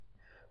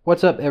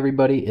What's up,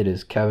 everybody? It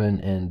is Kevin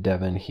and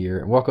Devin here,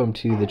 and welcome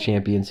to the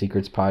Champion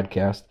Secrets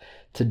podcast.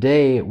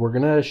 Today, we're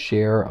going to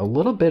share a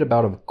little bit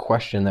about a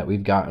question that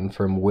we've gotten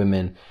from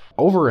women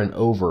over and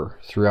over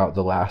throughout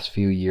the last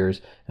few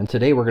years. And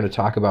today, we're going to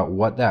talk about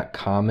what that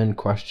common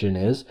question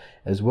is,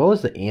 as well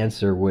as the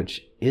answer,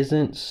 which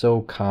isn't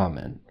so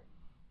common.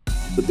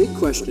 The big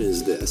question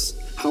is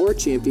this: how are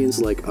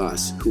champions like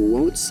us, who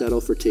won't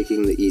settle for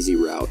taking the easy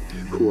route,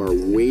 who are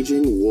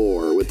waging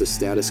war with the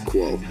status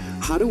quo,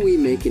 how do we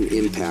make an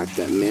impact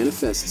that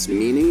manifests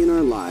meaning in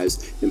our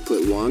lives and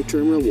put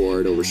long-term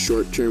reward over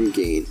short-term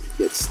gain,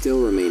 yet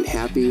still remain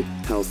happy,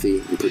 healthy,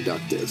 and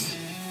productive?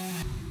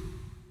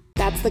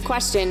 That's the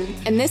question,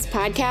 and this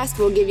podcast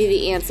will give you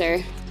the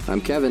answer. I'm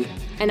Kevin.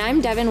 And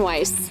I'm Devin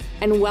Weiss,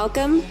 and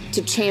welcome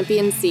to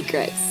Champion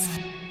Secrets.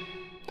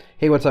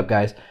 Hey, what's up,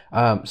 guys?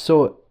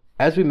 So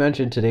as we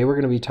mentioned, today we're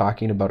going to be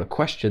talking about a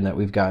question that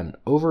we've gotten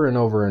over and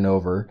over and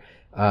over,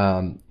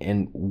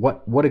 and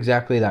what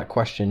exactly that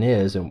question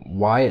is and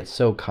why it's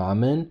so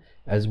common,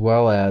 as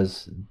well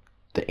as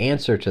the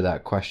answer to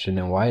that question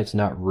and why it's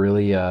not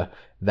really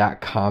that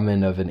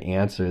common of an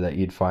answer that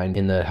you'd find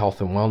in the health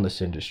and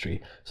wellness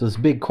industry. So this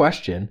big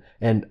question,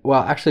 and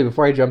well, actually,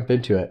 before I jump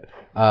into it,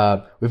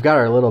 we've got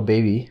our little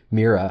baby,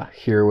 Mira,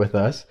 here with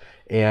us,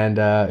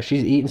 and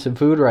she's eating some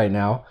food right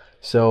now.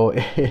 So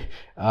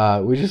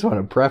we just want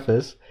to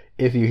preface,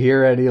 if you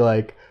hear any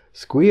like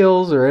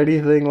squeals or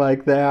anything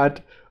like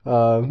that,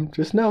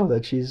 just know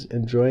that she's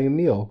enjoying a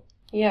meal.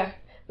 Yeah.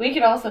 We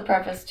could also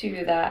preface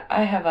too that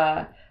I have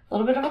a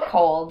little bit of a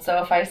cold,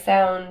 so if I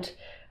sound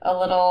a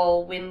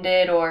little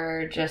winded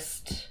or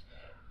just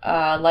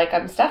like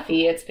I'm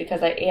stuffy, it's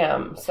because I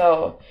am.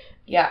 So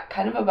yeah,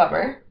 kind of a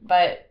bummer,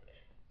 but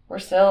we're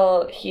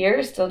still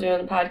here, still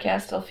doing the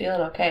podcast, still feeling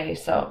okay.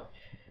 So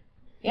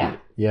yeah.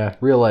 Yeah,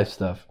 real life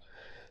stuff.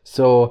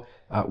 So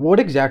what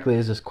exactly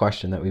is this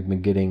question that we've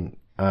been getting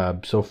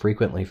so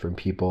frequently from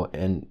people?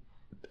 And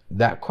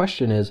that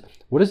question is,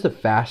 what is the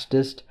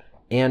fastest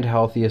and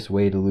healthiest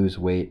way to lose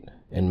weight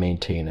and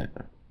maintain it,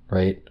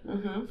 right?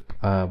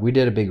 Mm-hmm. We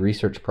did a big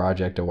research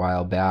project a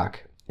while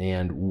back,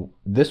 and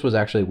this was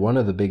actually one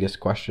of the biggest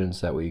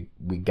questions that we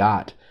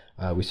got.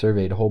 We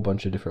surveyed a whole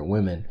bunch of different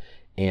women,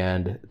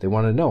 and they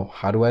wanted to know,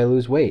 how do I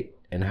lose weight?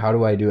 And how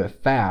do I do it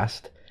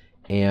fast?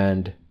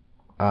 And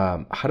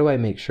how do I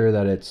make sure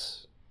that it's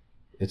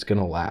going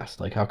to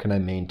last? Like, how can I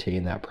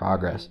maintain that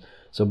progress?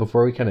 So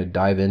before we kind of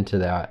dive into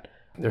that,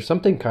 there's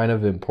something kind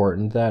of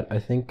important that I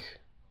think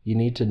you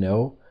need to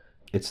know.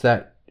 It's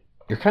that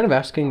you're kind of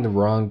asking the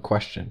wrong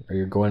question, or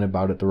you're going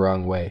about it the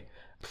wrong way.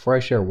 Before I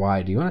share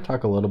why, do you want to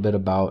talk a little bit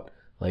about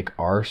like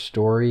our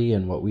story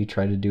and what we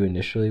tried to do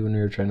initially when we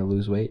were trying to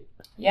lose weight?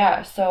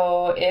 Yeah,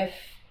 so if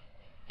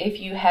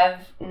you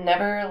have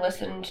never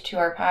listened to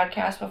our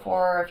podcast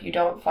before, or if you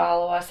don't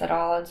follow us at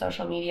all on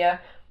social media,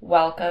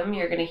 welcome.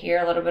 You're going to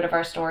hear a little bit of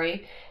our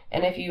story.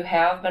 And if you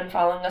have been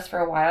following us for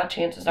a while,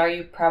 chances are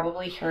you've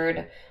probably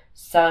heard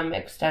some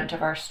extent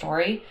of our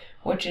story,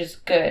 which is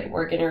good.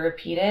 We're going to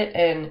repeat it,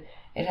 and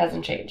it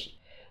hasn't changed.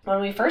 When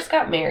we first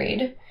got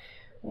married,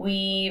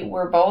 we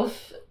were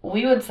both,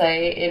 we would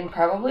say, in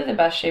probably the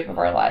best shape of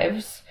our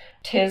lives.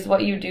 'Tis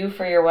what you do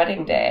for your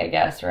wedding day, I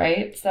guess,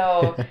 right?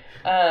 So,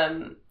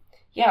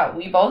 yeah,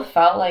 we both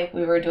felt like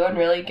we were doing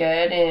really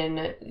good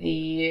in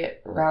the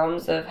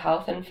realms of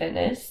health and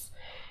fitness.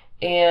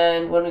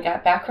 And when we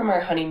got back from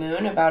our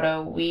honeymoon, about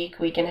a week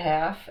and a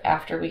half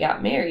after we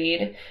got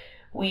married,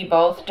 we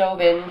both dove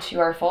into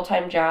our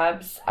full-time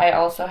jobs. I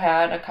also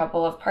had a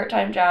couple of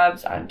part-time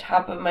jobs on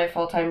top of my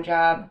full-time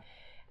job.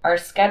 Our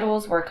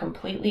schedules were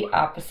completely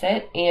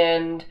opposite,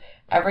 and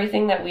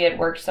everything that we had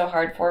worked so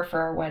hard for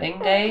our wedding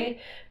day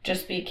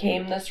just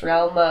became this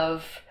realm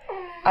of,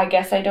 I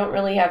guess I don't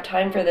really have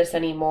time for this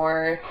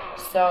anymore,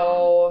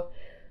 so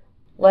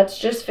let's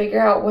just figure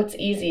out what's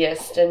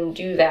easiest and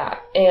do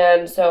that.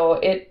 And so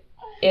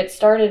it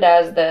started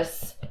as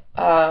this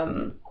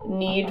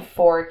need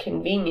for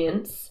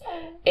convenience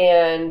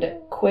and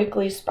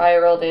quickly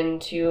spiraled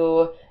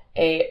into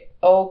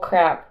oh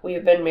crap,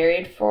 we've been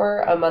married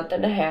for a month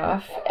and a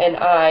half, and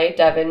I,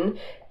 Devin,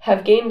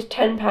 have gained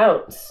 10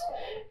 pounds.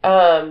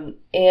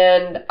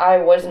 And I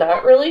was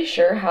not really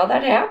sure how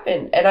that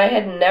happened. And I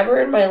had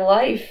never in my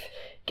life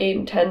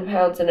gained 10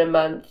 pounds in a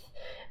month.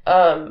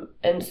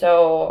 And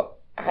so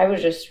I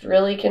was just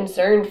really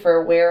concerned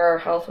for where our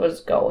health was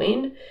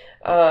going.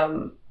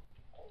 Not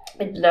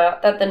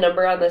that the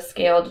number on the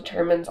scale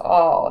determines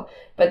all,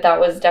 but that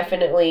was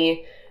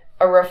definitely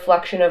a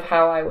reflection of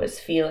how I was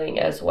feeling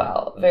as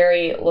well.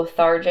 Very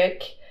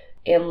lethargic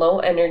and low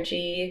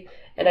energy,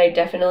 and I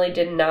definitely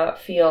did not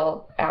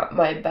feel at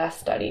my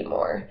best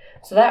anymore.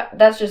 So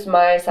that's just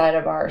my side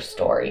of our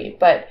story,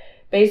 but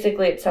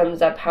basically it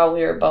sums up how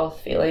we were both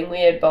feeling.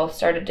 We had both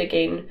started to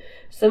gain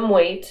some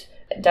weight.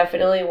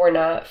 Definitely were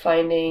not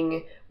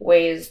finding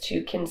ways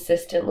to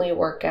consistently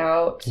work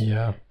out.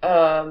 Yeah.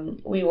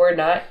 We were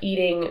not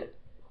eating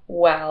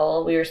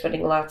well. We were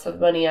spending lots of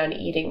money on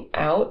eating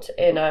out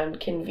and on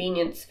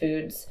convenience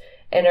foods,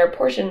 and our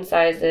portion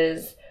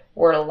sizes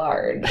were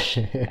large.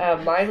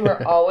 Mine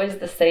were always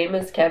the same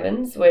as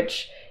Kevin's,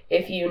 which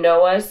if you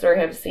know us or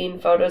have seen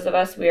photos of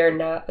us, we are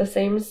not the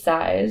same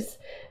size.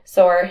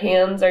 So our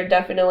hands are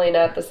definitely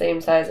not the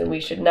same size, and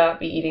we should not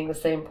be eating the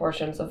same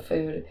portions of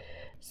food.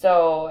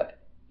 So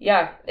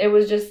yeah, it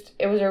was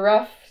a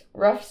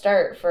rough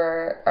start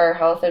for our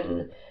health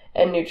and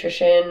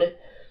nutrition,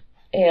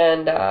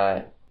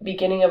 and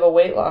beginning of a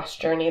weight loss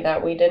journey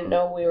that we didn't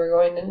know we were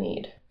going to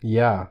need.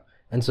 Yeah.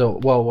 And so,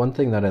 well, one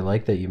thing that I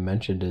like that you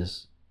mentioned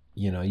is,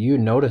 you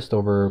noticed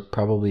over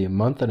probably a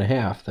month and a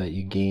half that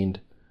you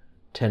gained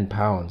 10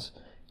 pounds.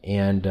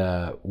 And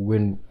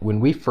when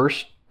we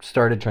first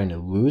started trying to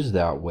lose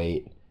that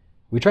weight,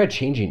 we tried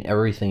changing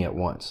everything at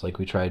once. Like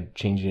we tried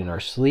changing our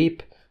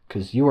sleep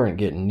because you weren't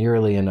getting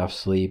nearly enough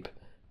sleep.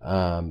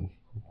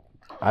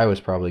 I was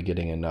probably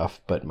getting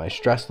enough, but my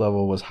stress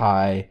level was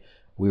high.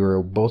 We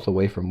were both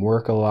away from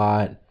work a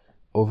lot,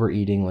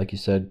 overeating, like you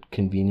said,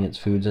 convenience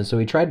foods. And so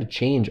we tried to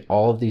change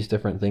all of these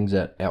different things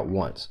at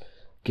once,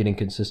 getting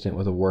consistent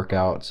with the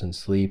workouts and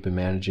sleep and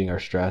managing our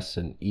stress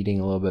and eating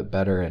a little bit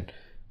better. And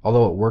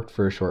although it worked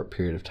for a short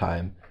period of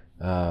time,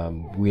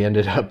 we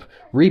ended up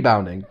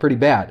rebounding pretty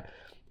bad.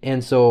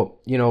 And so,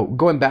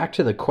 going back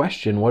to the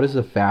question, what is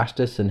the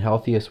fastest and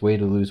healthiest way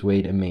to lose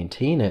weight and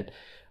maintain it?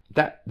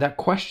 That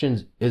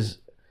question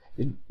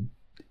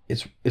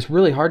it's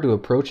really hard to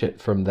approach it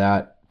from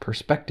that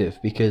perspective,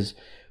 because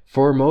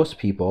for most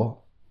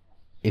people,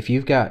 if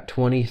you've got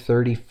 20,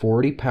 30,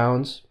 40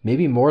 pounds,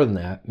 maybe more than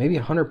that, maybe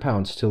 100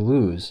 pounds to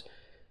lose,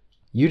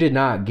 you did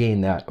not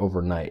gain that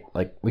overnight.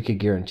 Like, we could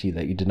guarantee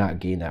that you did not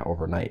gain that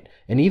overnight.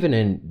 And even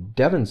in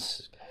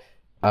Devin's,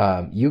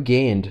 you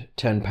gained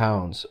 10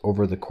 pounds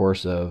over the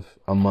course of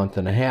a month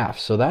and a half.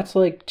 So that's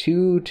like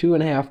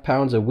 2.5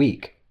 pounds a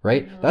week,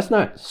 right? Mm-hmm. That's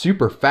not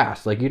super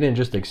fast. Like, you didn't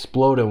just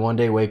explode and one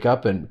day wake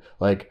up and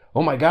like,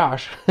 oh my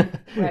gosh,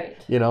 right.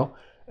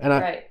 And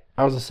right.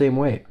 I was the same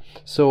way.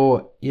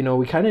 So,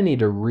 we kind of need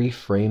to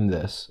reframe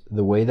this,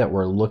 the way that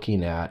we're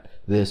looking at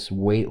this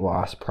weight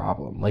loss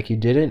problem. Like, you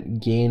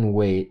didn't gain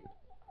weight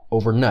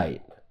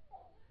overnight.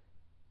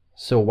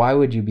 So why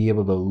would you be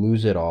able to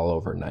lose it all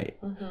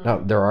overnight? Mm-hmm. Now,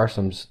 there are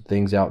some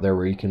things out there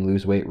where you can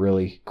lose weight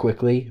really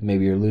quickly.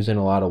 Maybe you're losing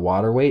a lot of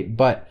water weight.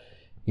 But,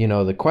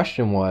 the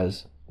question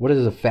was, what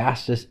is the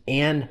fastest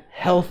and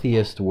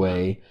healthiest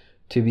way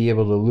to be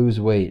able to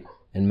lose weight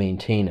and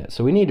maintain it?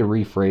 So we need to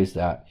rephrase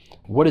that.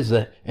 What is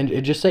the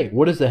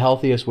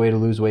healthiest way to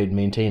lose weight and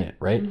maintain it,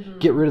 right? Mm-hmm.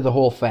 Get rid of the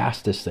whole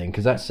fastest thing,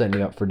 because that's setting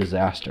you up for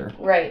disaster.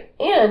 Right.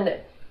 And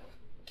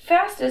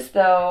fastest,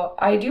 though,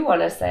 I do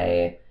want to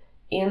say,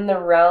 in the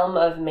realm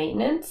of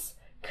maintenance,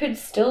 could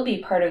still be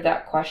part of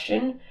that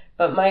question.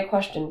 But my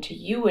question to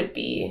you would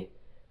be,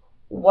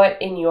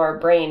 what in your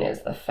brain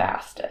is the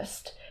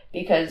fastest?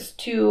 Because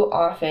too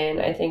often,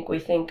 I think we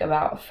think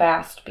about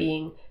fast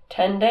being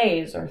 10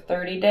 days or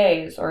 30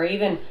 days or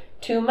even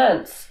 2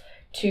 months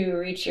to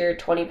reach your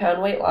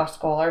 20-pound weight loss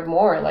goal or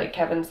more, like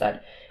Kevin said.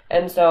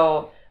 And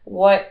so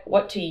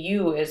what to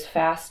you is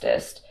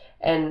fastest?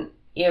 And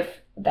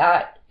if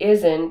that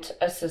isn't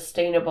a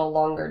sustainable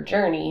longer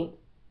journey,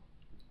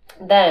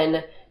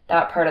 then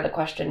that part of the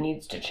question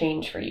needs to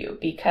change for you,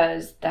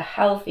 because the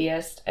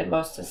healthiest and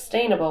most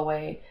sustainable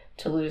way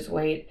to lose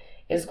weight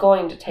is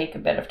going to take a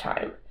bit of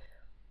time.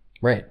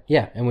 Right.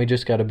 Yeah. And we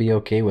just got to be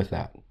okay with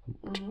that.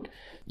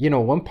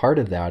 Mm-hmm. One part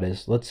of that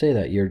is, let's say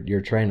that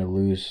you're trying to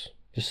lose,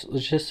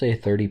 let's just say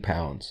 30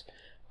 pounds.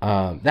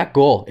 That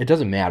goal, it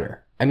doesn't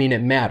matter. I mean,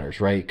 it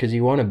matters, right? Because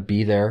you want to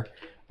be there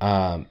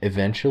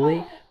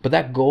eventually, but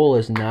that goal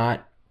is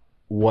not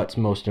what's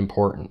most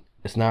important.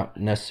 It's not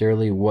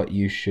necessarily what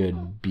you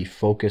should be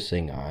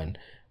focusing on.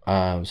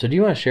 So do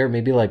you want to share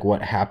maybe like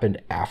what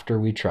happened after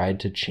we tried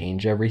to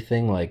change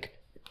everything? Like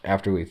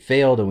after we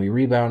failed and we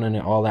rebounded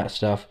and all that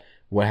stuff,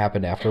 what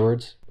happened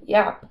afterwards?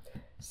 Yeah.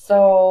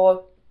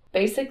 So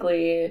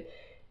basically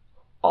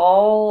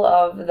all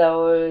of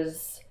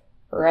those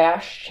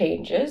rash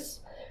changes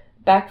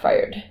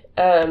backfired.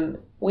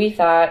 We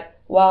thought,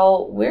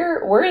 well,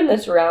 we're in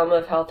this realm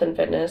of health and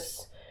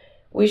fitness.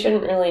 We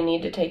shouldn't really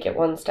need to take it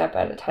one step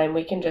at a time.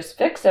 We can just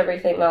fix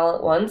everything all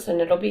at once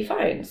and it'll be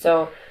fine.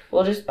 So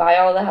we'll just buy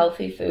all the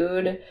healthy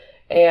food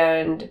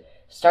and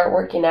start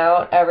working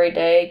out every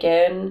day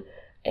again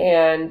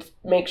and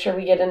make sure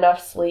we get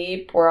enough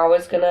sleep. We're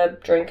always going to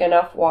drink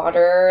enough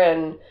water,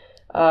 and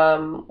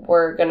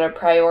we're going to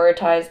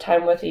prioritize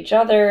time with each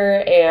other,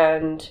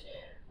 and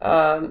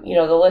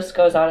the list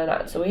goes on and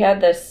on. So we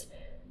had this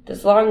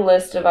long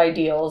list of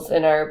ideals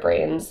in our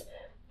brains,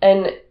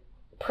 and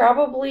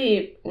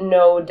probably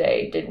no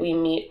day did we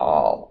meet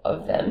all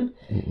of them.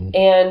 Mm-hmm.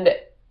 And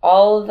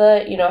all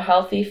the,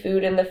 healthy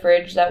food in the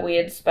fridge that we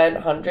had spent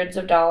hundreds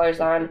of dollars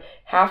on,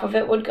 half of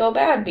it would go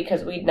bad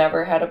because we'd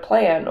never had a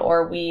plan,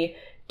 or we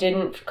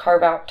didn't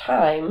carve out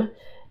time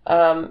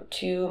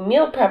to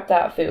meal prep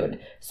that food.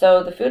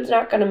 So the food's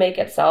not going to make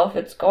itself.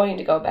 It's going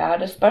to go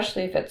bad,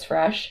 especially if it's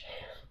fresh.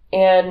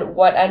 And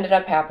what ended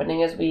up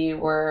happening is we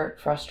were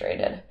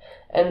frustrated.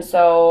 And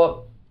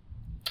so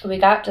we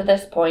got to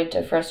this point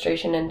of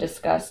frustration and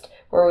disgust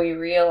where we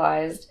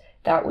realized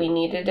that we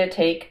needed to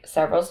take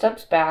several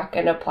steps back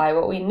and apply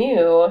what we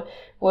knew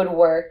would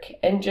work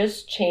and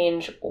just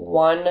change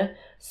one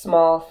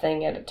small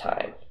thing at a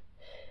time.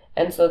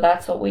 And so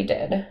that's what we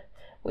did.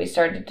 We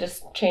started to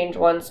change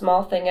one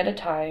small thing at a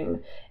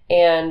time,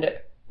 and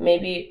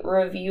maybe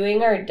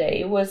reviewing our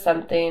day was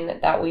something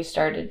that we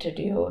started to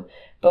do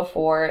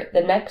before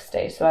the next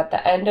day. So at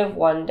the end of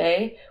one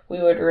day,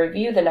 we would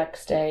review the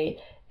next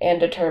day and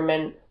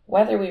determine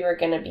whether we were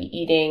going to be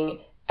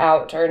eating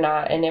out or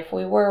not, and if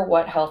we were,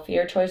 what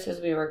healthier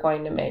choices we were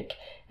going to make,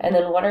 and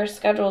then what our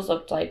schedules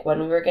looked like, when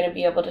we were going to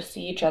be able to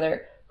see each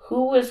other,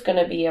 who was going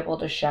to be able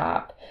to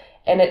shop.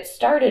 And it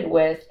started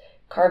with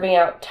carving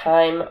out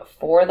time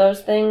for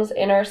those things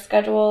in our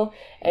schedule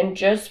and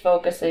just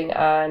focusing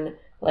on,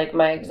 like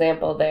my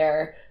example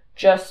there,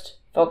 just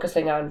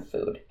focusing on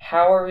food.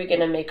 How are we going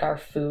to make our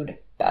food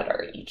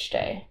better each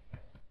day?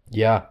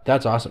 Yeah,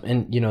 that's awesome.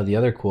 And, the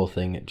other cool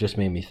thing it just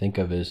made me think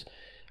of is,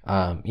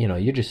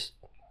 you just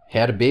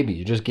had a baby.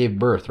 You just gave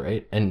birth,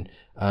 right? And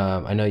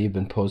I know you've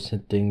been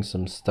posting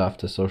some stuff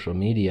to social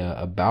media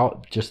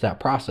about just that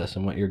process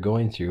and what you're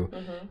going through,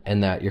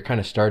 and that you're kind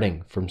of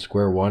starting from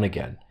square one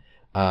again.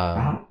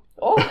 Oh,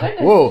 goodness.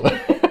 Whoa.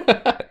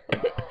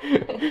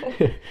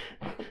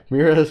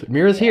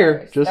 Mira's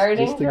here.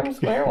 Starting from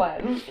square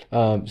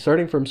one.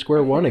 Starting from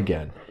square one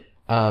again.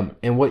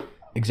 And what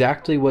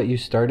we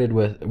started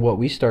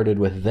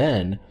with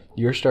then,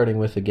 you're starting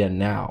with again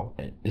now.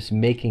 It's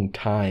making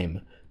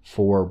time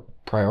for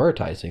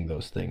prioritizing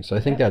those things. So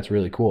I think that's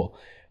really cool.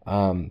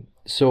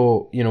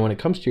 So, when it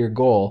comes to your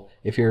goal,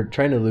 if you're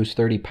trying to lose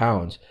 30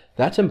 pounds,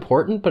 that's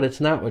important, but it's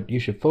not what you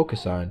should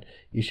focus on.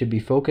 You should be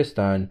focused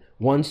on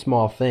one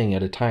small thing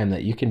at a time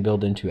that you can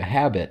build into a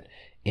habit.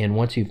 And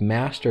once you've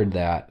mastered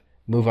that,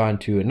 move on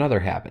to another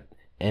habit.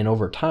 And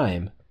over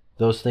time,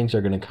 those things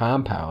are going to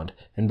compound.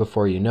 And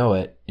before you know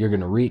it, you're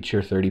going to reach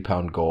your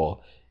 30-pound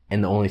goal.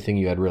 And the only thing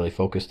you had really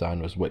focused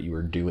on was what you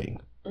were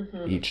doing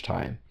each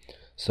time.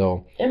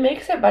 So it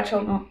makes it much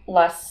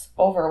less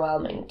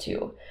overwhelming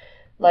too.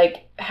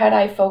 Like, had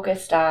I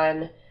focused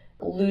on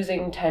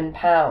losing 10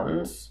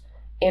 pounds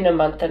in a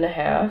month and a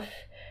half,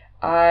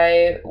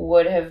 I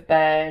would have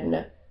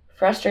been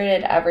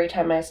frustrated every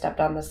time I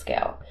stepped on the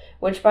scale.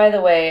 Which, by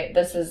the way,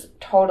 this is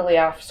totally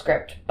off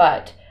script,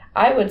 but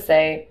I would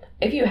say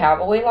if you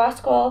have a weight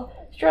loss goal,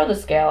 throw the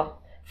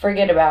scale.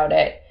 Forget about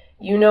it.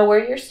 You know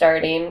where you're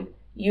starting.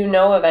 You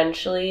know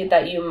eventually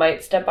that you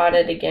might step on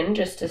it again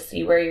just to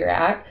see where you're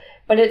at,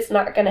 but it's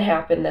not going to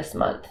happen this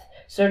month.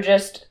 So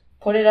just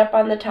put it up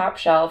on the top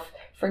shelf,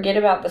 forget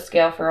about the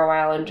scale for a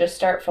while, and just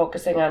start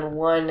focusing on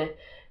one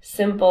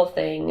simple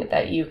thing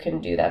that you can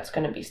do that's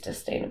going to be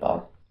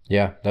sustainable.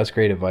 Yeah, that's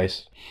great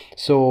advice.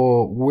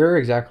 So where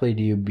exactly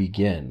do you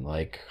begin?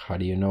 Like, how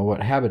do you know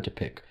what habit to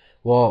pick?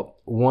 Well,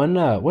 one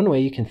way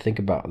you can think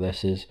about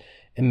this is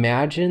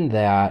imagine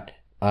that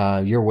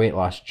your weight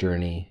loss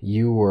journey,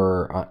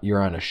 you're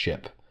on a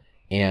ship,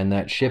 and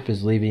that ship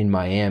is leaving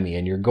Miami,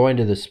 and you're going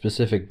to this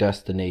specific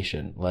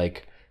destination.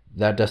 Like,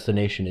 that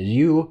destination is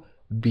you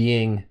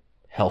being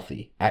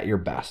healthy at your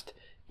best,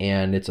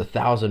 and it's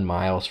 1,000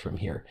 miles from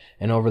here.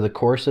 And over the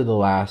course of the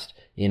last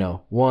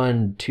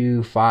 1,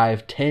 2,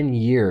 5, 10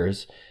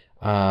 years,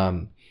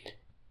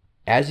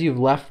 as you've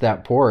left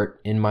that port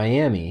in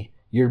Miami,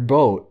 your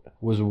boat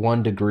was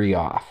 1 degree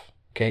off.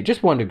 Okay,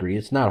 just 1 degree.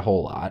 It's not a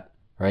whole lot,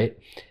 right?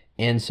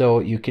 And so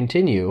you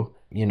continue,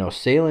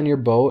 sailing your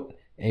boat,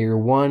 and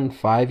you're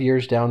 5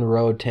 years down the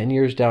road, 10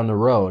 years down the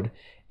road,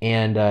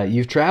 and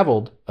you've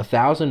traveled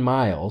 1,000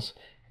 miles,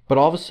 but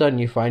all of a sudden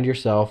you find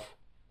yourself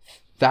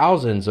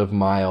thousands of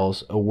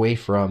miles away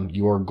from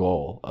your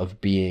goal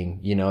of being,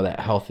 that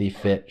healthy,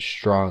 fit,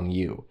 strong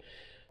you.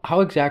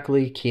 How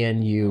exactly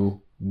can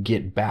you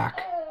get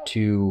back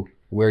to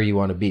where you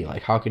want to be?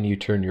 Like, how can you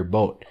turn your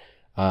boat?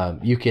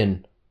 You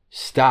can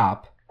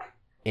stop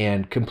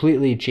and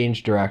completely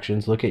change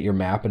directions, look at your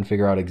map and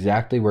figure out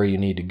exactly where you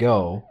need to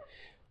go.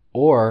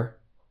 Or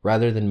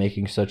rather than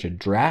making such a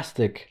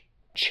drastic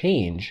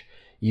change,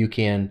 you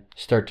can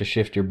start to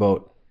shift your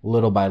boat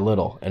little by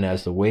little. And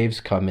as the waves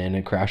come in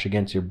and crash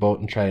against your boat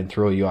and try and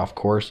throw you off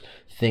course,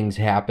 things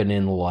happen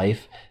in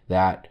life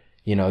that,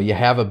 you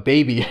have a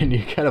baby and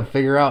you gotta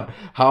figure out,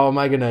 how am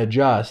I going to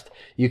adjust?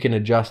 You can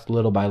adjust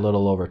little by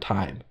little over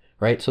time,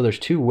 right? So there's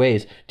two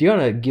ways. Do you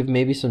want to give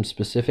maybe some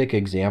specific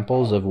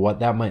examples of what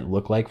that might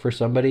look like for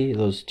somebody,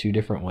 those two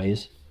different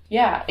ways?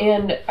 Yeah,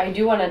 and I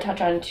do want to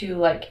touch on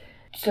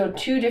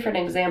two different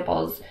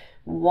examples.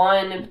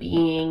 One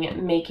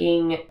being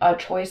making a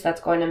choice that's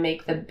going to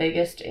make the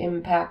biggest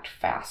impact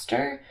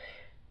faster.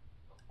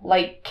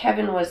 Like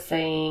Kevin was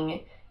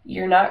saying,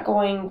 you're not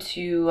going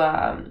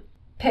to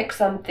pick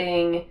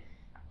something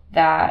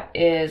that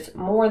is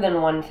more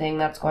than one thing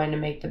that's going to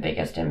make the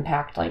biggest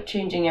impact, like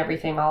changing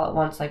everything all at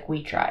once like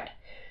we tried.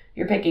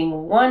 You're picking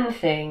one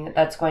thing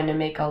that's going to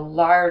make a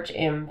large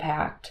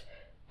impact,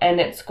 and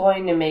it's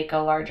going to make a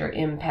larger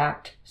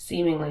impact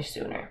seemingly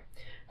sooner.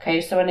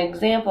 Okay, so an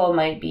example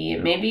might be,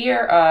 maybe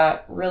you're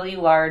a really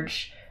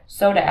large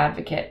soda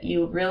advocate.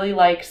 You really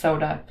like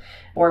soda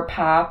or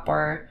pop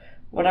or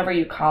whatever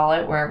you call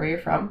it, wherever you're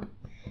from,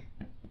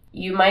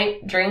 you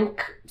might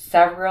drink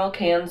several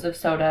cans of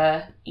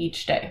soda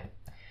each day.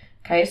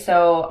 Okay,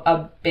 so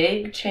a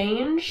big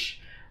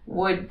change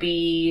would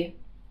be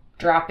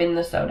dropping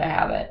the soda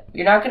habit.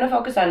 You're not going to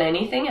focus on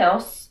anything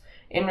else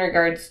in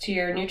regards to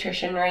your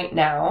nutrition right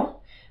now,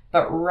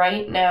 but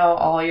right now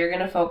all you're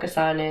going to focus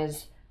on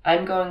is,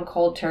 I'm going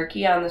cold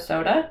turkey on the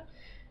soda.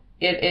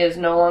 It is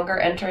no longer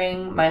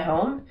entering my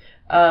home.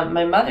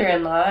 My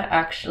mother-in-law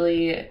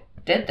actually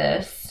did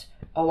this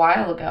a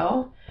while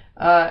ago.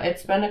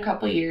 It's been a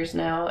couple years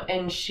now,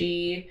 and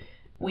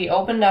we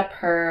opened up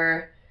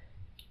her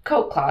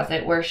coat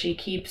closet where she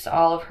keeps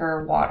all of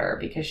her water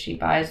because she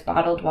buys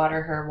bottled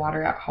water. Her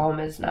water at home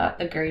is not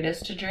the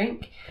greatest to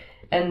drink.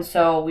 And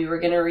so we were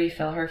going to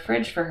refill her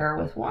fridge for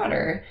her with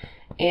water,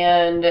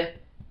 and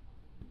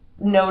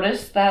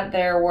noticed that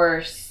there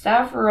were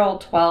several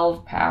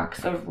 12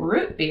 packs of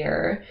root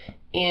beer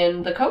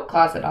in the coat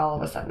closet all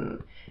of a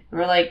sudden. And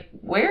we're like,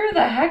 where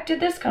the heck did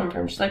this come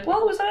from? She's like,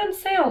 well, it was on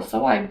sale,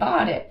 so I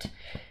bought it.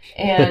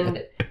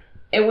 And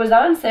it was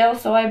on sale,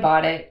 so I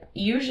bought it.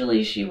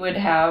 Usually she would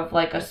have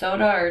like a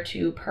soda or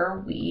two per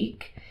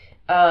week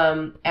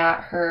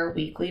at her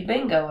weekly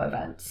bingo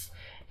events.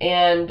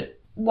 And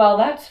while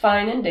that's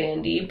fine and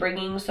dandy,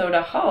 bringing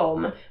soda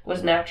home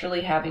was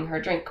naturally having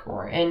her drink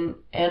more. And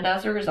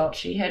as a result,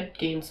 she had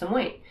gained some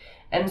weight.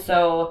 And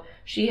so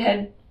she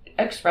had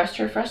expressed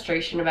her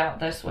frustration about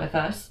this with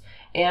us.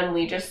 And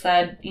we just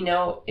said,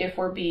 if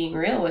we're being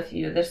real with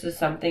you, this is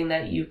something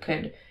that you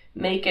could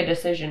make a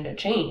decision to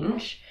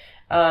change.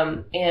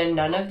 And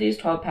none of these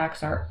 12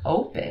 packs are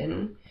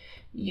open.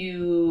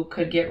 You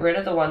could get rid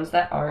of the ones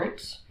that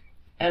aren't,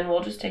 and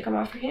we'll just take them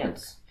off your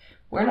hands.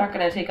 We're not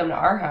going to take them to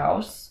our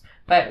house,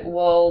 but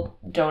we'll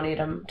donate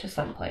them to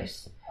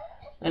someplace.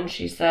 And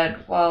she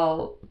said,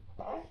 well,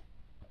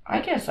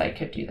 I guess I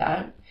could do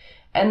that.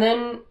 And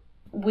then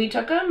we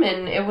took them,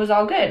 and it was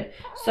all good.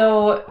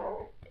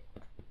 So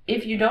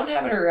if you don't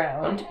have it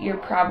around, you're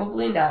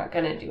probably not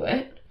going to do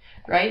it.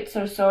 Right?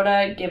 So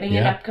soda, giving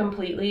it up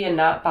completely and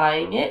not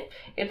buying it,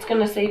 it's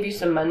going to save you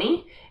some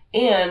money,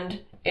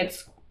 and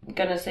it's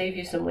going to save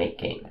you some weight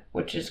gain,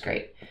 which is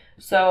great.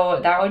 So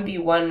that would be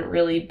one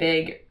really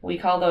big, we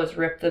call those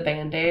rip the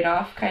Band-Aid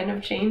off kind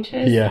of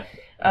changes. Yeah.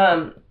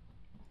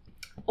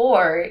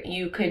 Or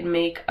you could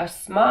make a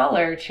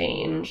smaller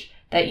change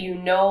that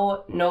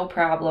no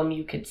problem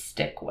you could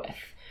stick with.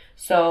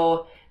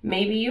 So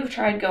maybe you've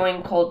tried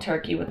going cold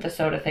turkey with the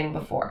soda thing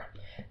before.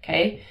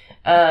 Okay?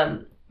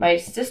 My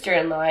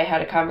sister-in-law, I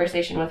had a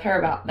conversation with her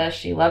about this.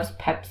 She loves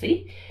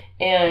Pepsi,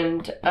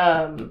 and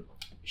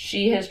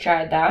she has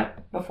tried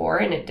that before,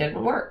 and it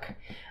didn't work.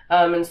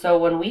 And so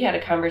when we had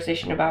a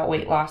conversation about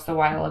weight loss a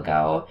while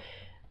ago,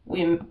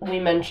 we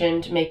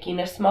mentioned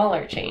making a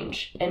smaller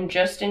change and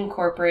just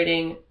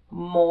incorporating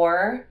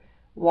more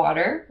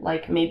water,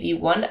 like maybe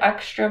one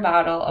extra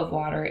bottle of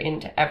water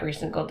into every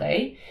single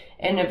day.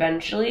 And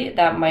eventually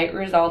that might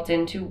result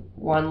into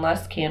one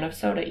less can of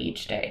soda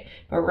each day.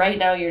 But right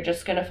now you're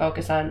just going to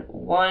focus on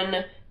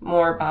one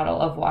more bottle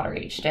of water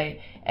each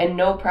day. And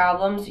no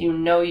problems,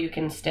 you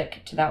can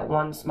stick to that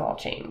one small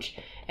change.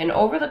 And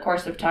over the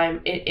course of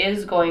time, it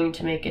is going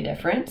to make a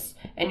difference.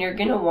 And you're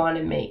going to want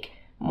to make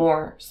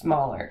more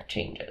smaller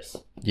changes.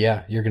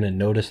 Yeah, you're going to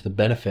notice the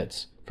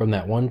benefits from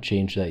that one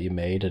change that you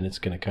made, and it's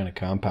going to kind of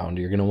compound.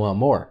 You're going to want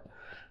more.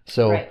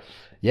 So, right.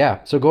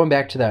 Yeah. So going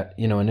back to that,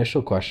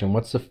 initial question,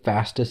 what's the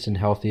fastest and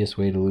healthiest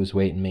way to lose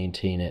weight and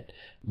maintain it?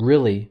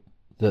 Really,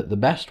 the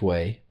best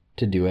way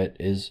to do it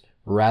is,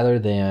 rather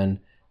than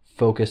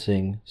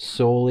focusing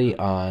solely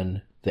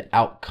on the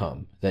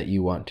outcome that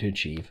you want to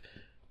achieve,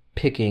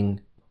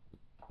 picking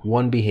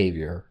one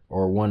behavior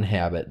or one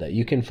habit that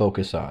you can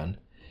focus on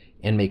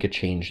and make a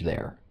change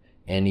there,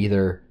 and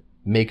either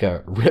make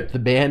a rip the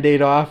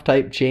Band-Aid off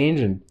type change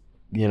and,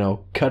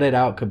 cut it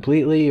out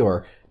completely,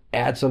 or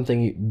add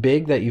something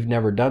big that you've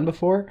never done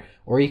before,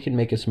 or you can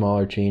make a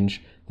smaller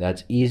change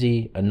that's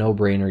easy, a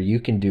no-brainer. You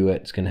can do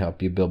it. It's going to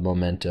help you build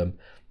momentum,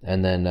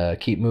 and then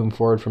keep moving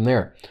forward from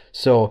there.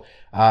 So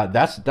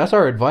that's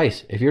our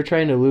advice. If you're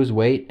trying to lose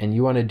weight and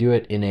you want to do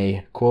it in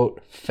a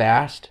quote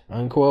fast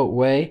unquote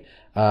way,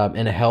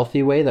 in a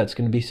healthy way that's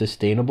going to be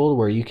sustainable,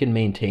 where you can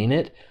maintain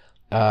it,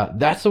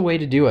 that's the way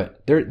to do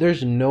it.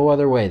 There's no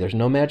other way. There's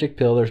no magic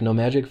pill. There's no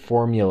magic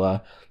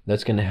formula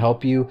that's going to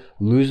help you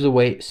lose the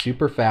weight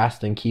super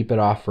fast and keep it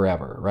off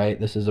forever, right?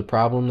 This is a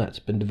problem that's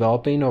been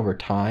developing over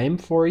time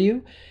for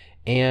you,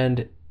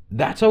 and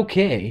that's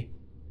okay.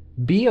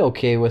 Be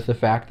okay with the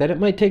fact that it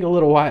might take a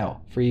little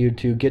while for you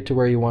to get to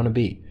where you want to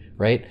be,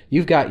 right?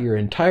 You've got your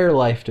entire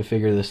life to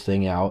figure this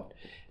thing out,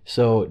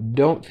 so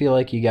don't feel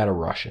like you got to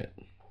rush it.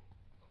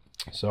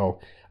 So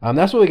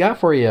that's what we got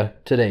for you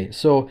today.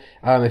 So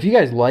if you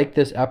guys like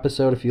this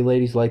episode, if you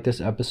ladies like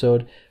this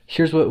episode,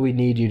 here's what we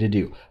need you to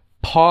do.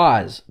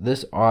 Pause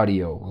this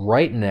audio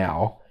right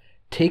now,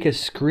 take a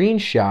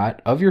screenshot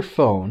of your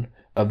phone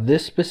of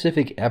this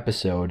specific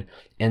episode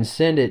and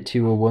send it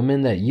to a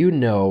woman that you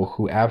know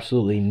who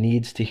absolutely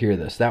needs to hear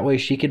this. That way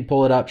she can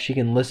pull it up, she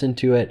can listen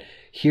to it,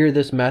 hear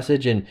this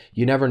message, and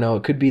you never know,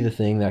 it could be the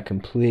thing that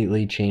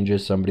completely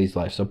changes somebody's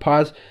life. So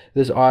pause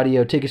this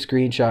audio, take a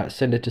screenshot,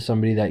 send it to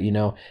somebody that you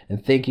know,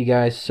 and thank you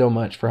guys so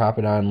much for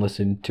hopping on and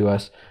listening to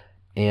us,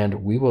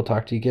 and we will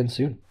talk to you again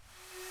soon.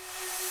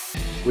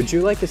 Would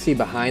you like to see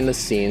behind the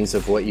scenes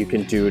of what you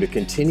can do to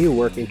continue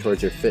working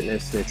towards your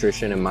fitness,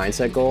 nutrition, and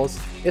mindset goals?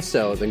 If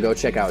so, then go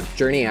check out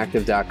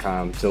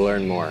journeyactive.com to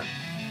learn more.